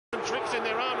Tricks in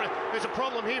their armour. There's a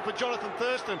problem here for Jonathan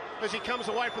Thurston as he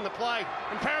comes away from the play.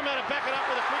 And Parramatta back it up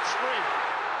with a quick screen.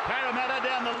 Parramatta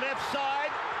down the left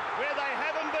side where they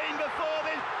haven't been before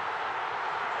this.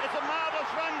 It's a marvellous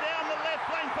run down the left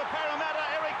flank for Parramatta.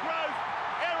 Eric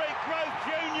Grothe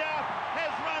Jr.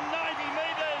 has run 90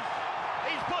 metres.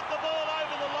 He's put the ball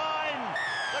over the line.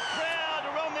 The crowd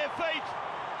are on their feet.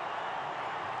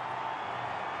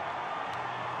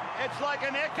 It's like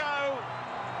an echo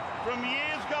from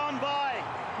years gone by.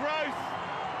 Grothe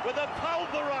with a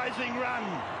pulverising run.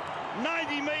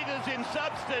 90 metres in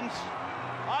substance.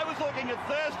 I was looking at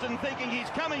Thurston thinking he's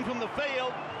coming from the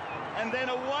field, and then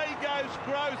away goes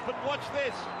Grothe, but watch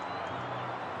this.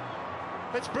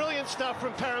 It's brilliant stuff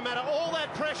from Parramatta. All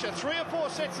that pressure, 3 or 4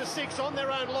 sets of 6 on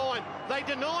their own line. They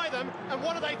deny them, and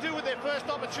what do with their first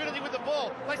opportunity with the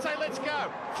ball? They say, let's go.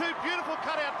 2 beautiful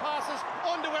cutout passes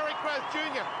onto Eric Grothe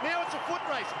Jr. Now it's a foot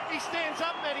race. He stands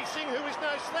up, Matty Singh, who is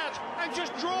no slouch, and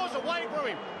just draws away from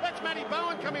him. That's Matty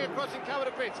Bowen coming across in cover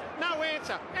defence. No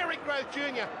answer. Eric Grothe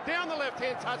Jr. down the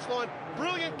left-hand touchline.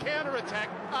 Brilliant counter-attack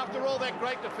after all that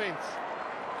great defence.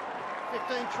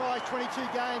 15 tries, 22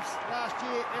 games last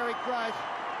year. Eric Grothe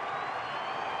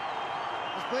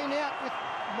has been out with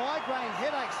migraine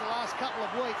headaches the last couple of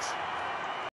weeks.